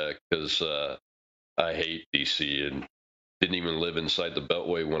Pack, because I hate DC and didn't even live inside the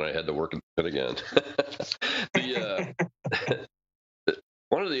Beltway when I had to work in it again.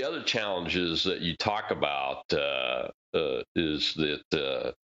 One of the other challenges that you talk about is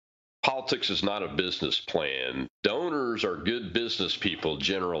that politics is not a business plan. Donors are good business people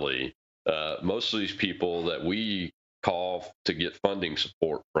generally. Most of these people that we call to get funding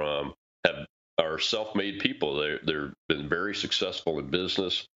support from are self-made people. They've been very successful in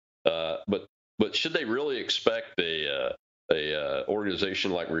business, but should they really expect a organization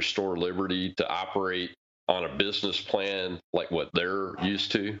like Restore Liberty to operate on a business plan like what they're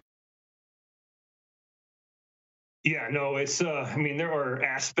used to? Yeah, no, it's, there are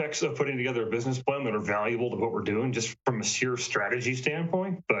aspects of putting together a business plan that are valuable to what we're doing just from a sheer strategy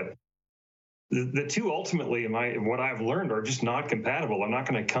standpoint. But the two ultimately, what I've learned, are just not compatible. I'm not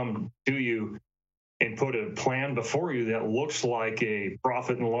going to come to you and put a plan before you that looks like a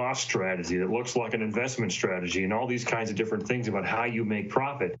profit and loss strategy, that looks like an investment strategy, and all these kinds of different things about how you make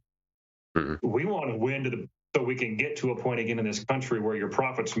profit. Mm-hmm. We want to win so we can get to a point again in this country where your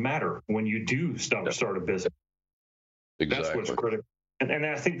profits matter when you do start a business. Exactly. That's what's critical. And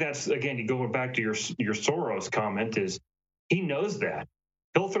I think that's, again, you going back to your Soros comment, is he knows that.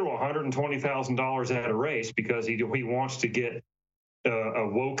 He'll throw $120,000 at a race because he wants to get a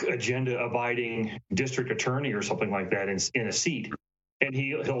woke agenda-abiding district attorney or something like that in a seat. And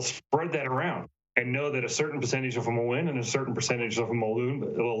he'll spread that around and know that a certain percentage of them will win and a certain percentage of them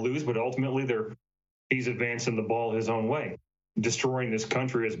will lose, but ultimately he's advancing the ball his own way, destroying this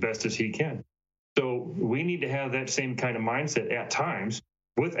country as best as he can. So we need to have that same kind of mindset at times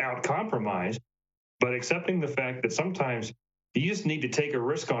without compromise, but accepting the fact that sometimes you just need to take a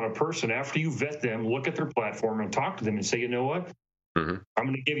risk on a person after you vet them, look at their platform, and talk to them and say, you know what? Mm-hmm. I'm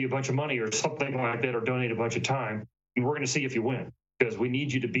going to give you a bunch of money or something like that, or donate a bunch of time, and we're going to see if you win, because we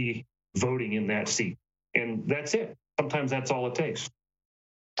need you to be voting in that seat. And that's it. Sometimes that's all it takes.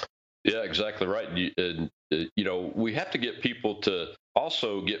 Yeah, exactly right. We have to get people to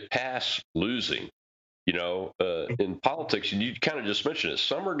also get past losing. In politics, and you kind of just mentioned it,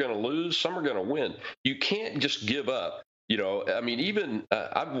 some are going to lose, some are going to win. You can't just give up. Even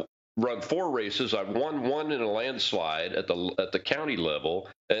I've run 4 races. I've won 1 in a landslide at the county level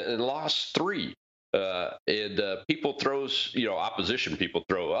and lost 3. People throws, opposition people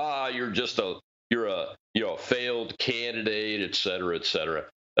throw, you're a failed candidate, et cetera,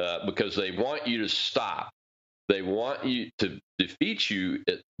 because they want you to stop. They want you to defeat you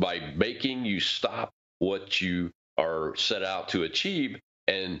by making you stop what you are set out to achieve.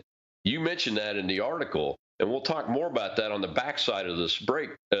 And you mentioned that in the article, and we'll talk more about that on the backside of this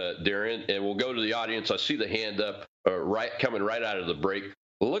break, Darren, and we'll go to the audience. I see the hand up coming right out of the break.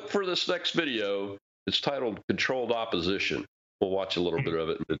 Look for this next video It's titled Controlled Opposition. We'll watch a little bit of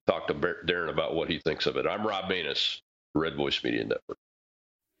it and talk to Darren about what he thinks of it. I'm Rob Maness, Red Voice Media Network.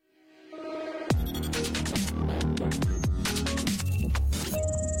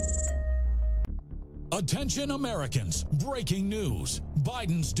 Attention Americans, breaking news.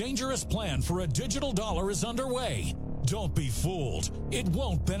 Biden's dangerous plan for a digital dollar is underway. Don't be fooled. It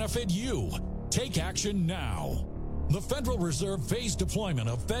won't benefit you. Take action now. The Federal Reserve phased deployment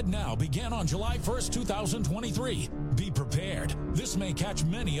of FedNow began on July 1st, 2023. Be prepared. This may catch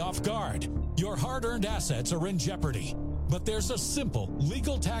many off guard. Your hard-earned assets are in jeopardy. But there's a simple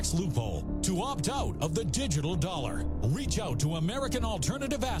legal tax loophole to opt out of the digital dollar. Reach out to American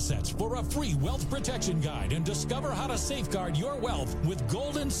Alternative Assets for a free wealth protection guide and discover how to safeguard your wealth with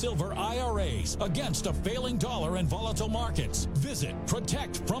gold and silver IRAs against a failing dollar and volatile markets. Visit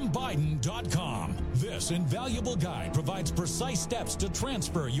protectfrombiden.com. This invaluable guide provides precise steps to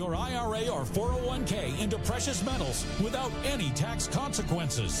transfer your IRA or 401k into precious metals without any tax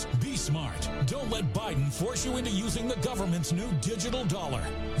consequences. Be smart. Don't let Biden force you into using the government's new digital dollar.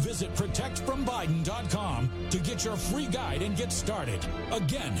 Visit protectfrombiden.com to get your free guide and get started.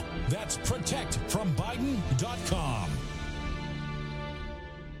 Again, that's protectfrombiden.com.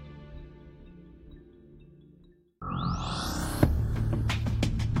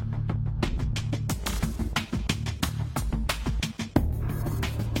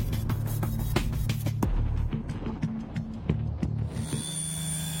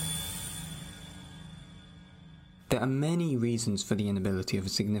 There are many reasons for the inability of a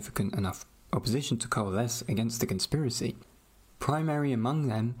significant enough opposition to coalesce against the conspiracy, primary among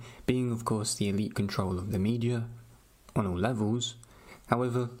them being, of course, the elite control of the media on all levels.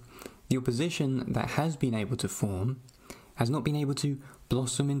 However, the opposition that has been able to form has not been able to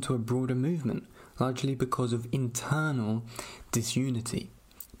blossom into a broader movement, largely because of internal disunity.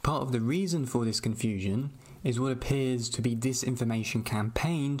 Part of the reason for this confusion is what appears to be disinformation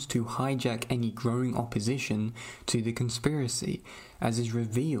campaigns to hijack any growing opposition to the conspiracy, as is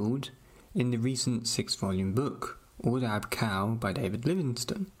revealed in the recent 6-volume book, Order Ab Chao by David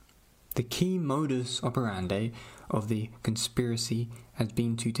Livingstone. The key modus operandi of the conspiracy has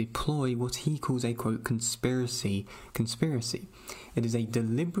been to deploy what he calls a, quote, conspiracy. It is a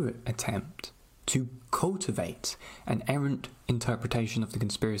deliberate attempt to cultivate an errant interpretation of the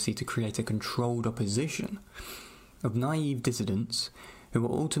conspiracy to create a controlled opposition of naive dissidents who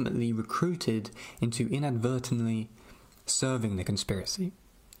were ultimately recruited into inadvertently serving the conspiracy.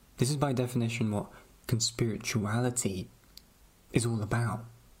 This is by definition what conspirituality is all about.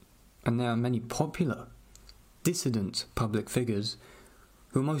 And there are many popular dissident public figures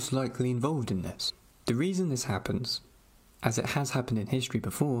who are most likely involved in this. The reason this happens, as it has happened in history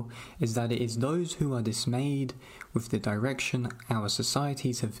before, is that it is those who are dismayed with the direction our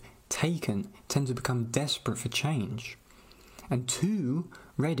societies have taken tend to become desperate for change, and too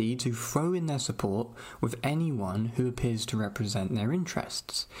ready to throw in their support with anyone who appears to represent their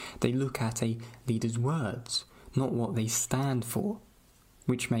interests. They look at a leader's words, not what they stand for,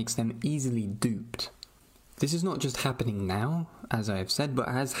 which makes them easily duped. This is not just happening now, as I have said, but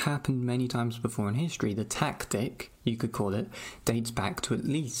has happened many times before in history. The tactic, you could call it, dates back to at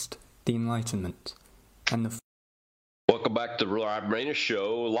least the Enlightenment. And Welcome back to the Rob Maness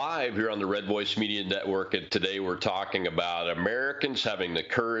Show, live here on the Red Voice Media Network. And today we're talking about Americans having the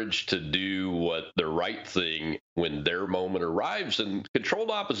courage to do what the right thing when their moment arrives. And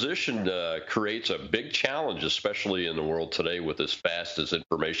controlled opposition creates a big challenge, especially in the world today, with as fast as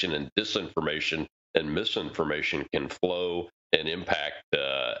information and disinformation and misinformation can flow and impact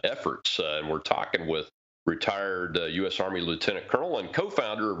efforts. And we're talking with retired U.S. Army Lieutenant Colonel and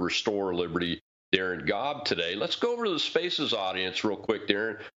co-founder of Restore Liberty, Darren Gobb, today. Let's go over to the Spaces audience real quick,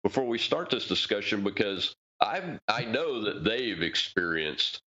 Darren, before we start this discussion, because I know that they've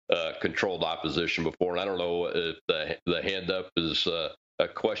experienced controlled opposition before, and I don't know if the hand up is a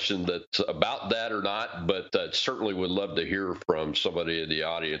question that's about that or not, but certainly would love to hear from somebody in the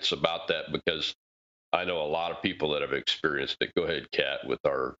audience about that, because I know a lot of people that have experienced it. Go ahead, Kat, with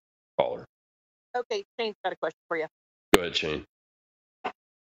our caller. Okay, Shane's got a question for you. Go ahead, Shane.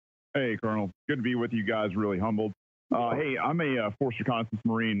 Hey, Colonel. Good to be with you guys. Really humbled. Hey, I'm a Force Reconnaissance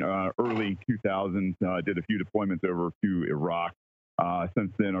Marine, early 2000s. Did a few deployments over to Iraq.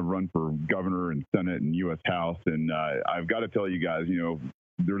 Since then, I've run for governor and Senate and U.S. House. And I've got to tell you guys,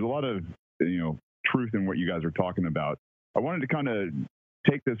 there's a lot of, truth in what you guys are talking about. I wanted to kind of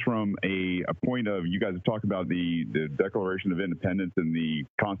take this from a point of, you guys have talked about the Declaration of Independence and the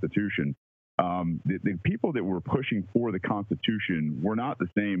Constitution. The people that were pushing for the Constitution were not the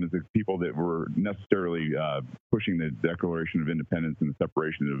same as the people that were necessarily pushing the Declaration of Independence and the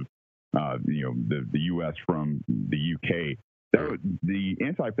separation the U.S. from the UK. The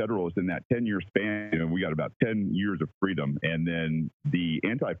anti-federalists in that 10-year span, we got about 10 years of freedom, and then the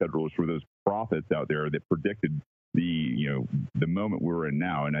anti-federalists were those prophets out there that predicted the moment we're in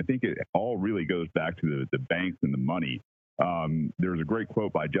now. And I think it all really goes back to the banks and the money. There's a great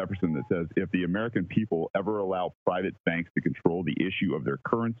quote by Jefferson that says, if the American people ever allow private banks to control the issue of their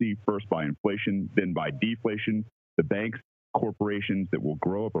currency, first by inflation, then by deflation, the banks, corporations that will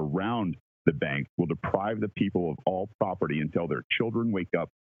grow up around the banks will deprive the people of all property until their children wake up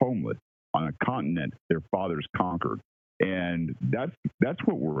homeless on a continent their fathers conquered. And that's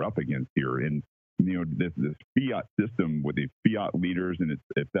what we're up against here. And this fiat system with these fiat leaders, and it's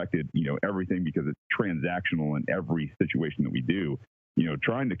affected everything because it's transactional in every situation that we do.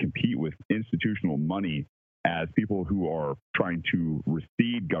 Trying to compete with institutional money as people who are trying to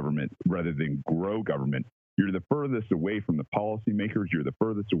recede government rather than grow government. You're the furthest away from the policymakers. You're the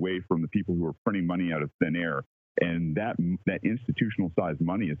furthest away from the people who are printing money out of thin air. And that institutional sized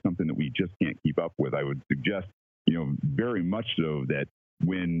money is something that we just can't keep up with. I would suggest, very much so, that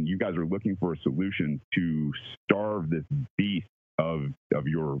when you guys are looking for a solution to starve this beast of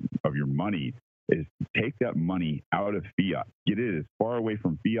your money, is take that money out of fiat, get it as far away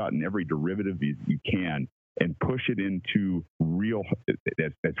from fiat and every derivative as you can, and push it into real,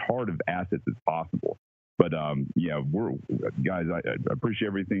 as hard of assets as possible. But we're guys. I appreciate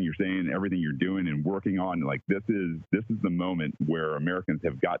everything you're saying, everything you're doing and working on. Like this is the moment where Americans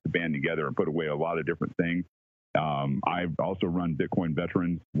have got to band together and put away a lot of different things. I've also run Bitcoin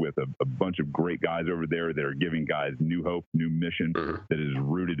Veterans with a bunch of great guys over there that are giving guys new hope, new mission that is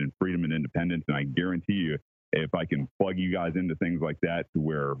rooted in freedom and independence. And I guarantee you, if I can plug you guys into things like that, to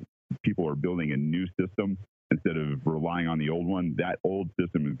where people are building a new system instead of relying on the old one, that old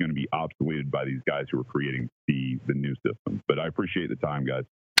system is going to be obsoleted by these guys who are creating the new system. But I appreciate the time, guys.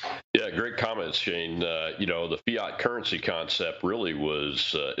 Yeah, great comments, Shane. The fiat currency concept really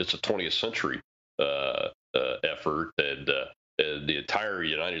was, it's a 20th century effort, and the entire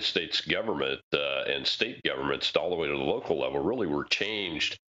United States government and state governments all the way to the local level really were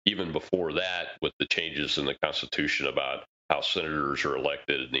changed even before that, with the changes in the Constitution about how senators are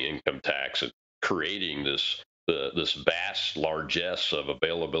elected and the income tax, and creating this vast largesse of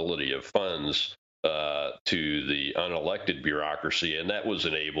availability of funds to the unelected bureaucracy, and that was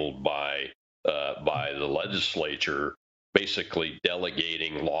enabled by the legislature basically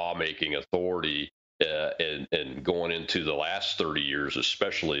delegating lawmaking authority and going into the last 30 years,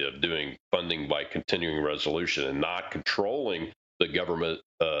 especially, of doing funding by continuing resolution and not controlling the government,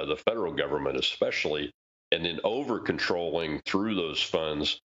 the federal government especially, and then over controlling through those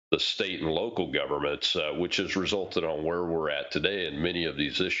funds the state and local governments, which has resulted on where we're at today in many of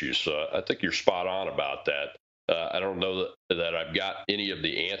these issues. So I think you're spot on about that. I don't know that I've got any of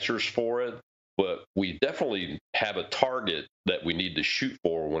the answers for it, but we definitely have a target that we need to shoot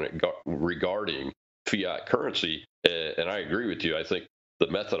for regarding fiat currency. And I agree with you. I think the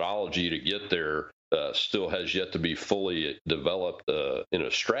methodology to get there still has yet to be fully developed in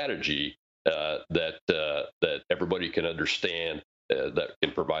a strategy that everybody can understand, that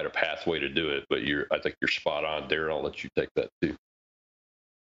can provide a pathway to do it. But I think you're spot on, Darren. I'll let you take that too.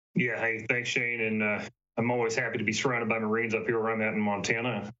 Yeah, hey, thanks, Shane. And I'm always happy to be surrounded by Marines up here where I'm at in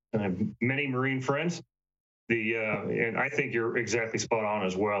Montana. I have many Marine friends. And I think you're exactly spot on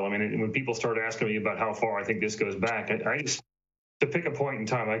as well. I mean, when people start asking me about how far I think this goes back, I just, to pick a point in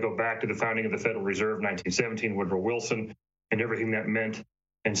time, I go back to the founding of the Federal Reserve, 1917, Woodrow Wilson, and everything that meant,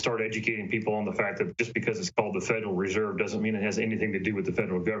 and start educating people on the fact that just because it's called the Federal Reserve doesn't mean it has anything to do with the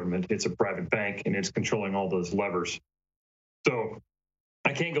federal government. It's a private bank, and it's controlling all those levers. So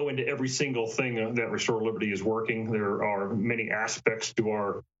I can't go into every single thing that Restore Liberty is working. There are many aspects to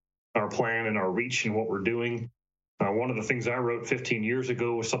our plan and our reach and what we're doing. One of the things I wrote 15 years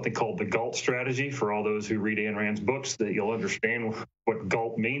ago was something called the GALT strategy. For all those who read Ayn Rand's books, that you'll understand what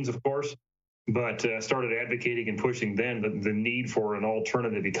GALT means, of course. But started advocating and pushing then the need for an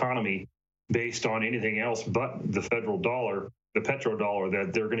alternative economy based on anything else but the federal dollar, the petrodollar,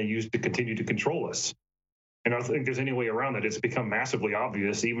 that they're going to use to continue to control us. And I don't think there's any way around that. It's become massively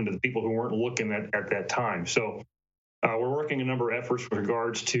obvious, even to the people who weren't looking at that time. So we're working a number of efforts with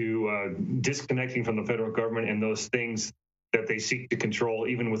regards to disconnecting from the federal government and those things that they seek to control,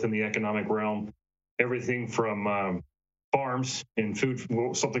 even within the economic realm. Everything from farms and food,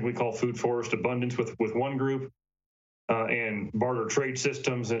 something we call food forest abundance with one group, and barter trade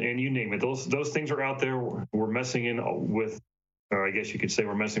systems, and you name it. Those things are out there. We're messing in with, or I guess you could say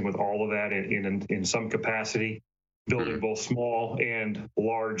we're messing with all of that in some capacity, building both small and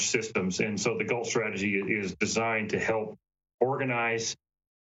large systems. And so the GALT strategy is designed to help organize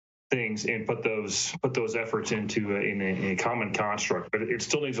things and put those efforts into in a common construct. But it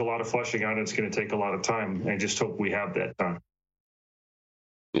still needs a lot of fleshing out. It's going to take a lot of time. I just hope we have that time.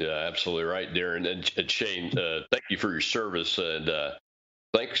 Yeah, absolutely right, Darren. And Shane, thank you for your service, and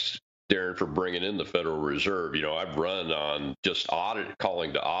thanks, Darren, for bringing in the Federal Reserve. You know, I've run on just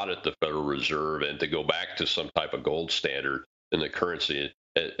calling to audit the Federal Reserve and to go back to some type of gold standard in the currency.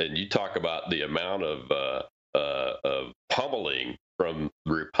 And you talk about the amount of pummeling from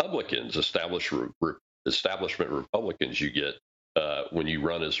Republicans, establishment Republicans you get when you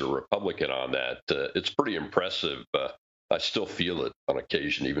run as a Republican on that. It's pretty impressive. I still feel it on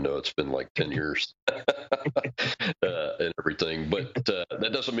occasion, even though it's been like 10 years and everything. But that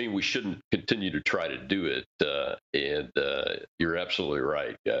doesn't mean we shouldn't continue to try to do it. And you're absolutely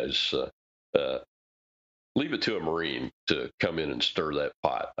right, guys. Leave it to a Marine to come in and stir that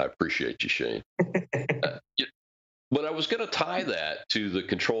pot. I appreciate you, Shane. But I was going to tie that to the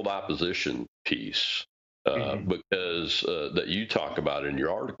controlled opposition piece. Because that you talk about in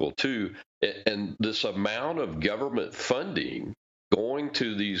your article too, and this amount of government funding going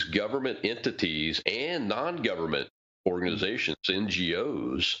to these government entities and non-government organizations,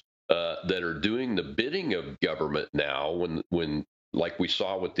 NGOs, that are doing the bidding of government now. When like we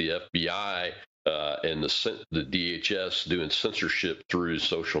saw with the FBI and the DHS doing censorship through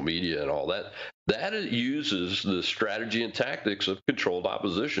social media and all that, that it uses the strategy and tactics of controlled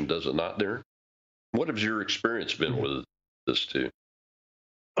opposition, does it not, Darren? What has your experience been with this too?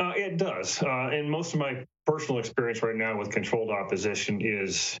 It does. And most of my personal experience right now with controlled opposition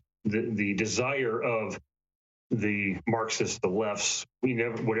is the desire of the Marxists, the lefts,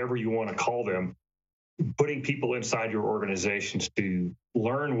 whatever you want to call them, putting people inside your organizations to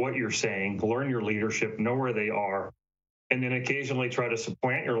learn what you're saying, learn your leadership, know where they are, and then occasionally try to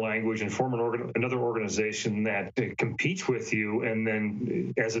supplant your language and form another organization that competes with you. And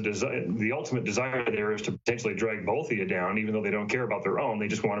then as the ultimate desire there is to potentially drag both of you down, even though they don't care about their own. They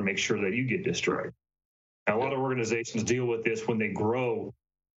just want to make sure that you get destroyed. Now, a lot of organizations deal with this when they grow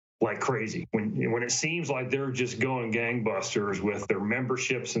like crazy. When it seems like they're just going gangbusters with their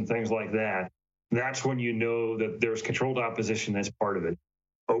memberships and things like that, that's when you know that there's controlled opposition that's part of it.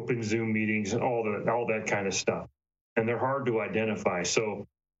 Open Zoom meetings and all that kind of stuff. And they're hard to identify. So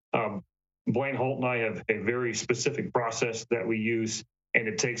Blaine Holt and I have a very specific process that we use, and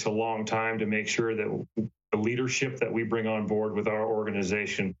it takes a long time to make sure that the leadership that we bring on board with our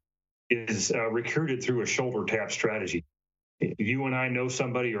organization is recruited through a shoulder tap strategy. You and I know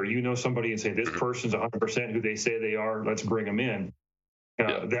somebody, or you know somebody, and say, this person's 100% who they say they are, let's bring them in.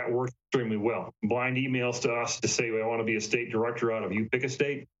 That works extremely well. Blind emails to us to say, I want to be a state director out of you pick a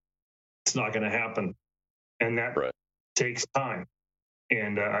state. It's not going to happen. And that takes time.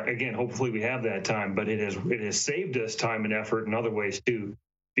 And again, hopefully we have that time, but it has saved us time and effort in other ways too,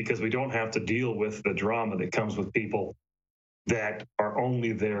 because we don't have to deal with the drama that comes with people that are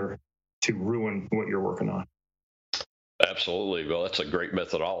only there to ruin what you're working on. Absolutely. Well, that's a great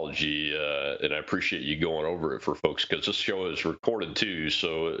methodology, and I appreciate you going over it for folks, because this show is recorded too,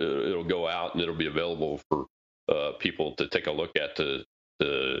 so it'll go out and it'll be available for people to take a look at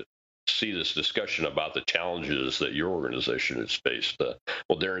to see this discussion about the challenges that your organization has faced.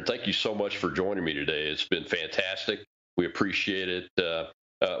 Well, Darren, thank you so much for joining me today. It's been fantastic. We appreciate it.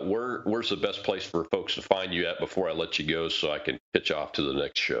 Where's the best place for folks to find you at before I let you go, so I can pitch off to the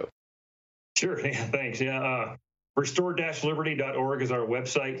next show? Sure. Yeah, thanks. Yeah. Restore-liberty.org is our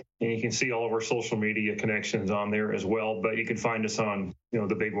website, and you can see all of our social media connections on there as well. But you can find us on,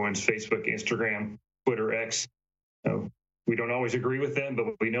 the big ones: Facebook, Instagram, Twitter, X. We don't always agree with them, but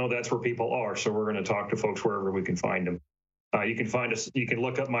we know that's where people are. So we're going to talk to folks wherever we can find them. You can find us. You can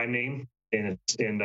look up my name, and it's in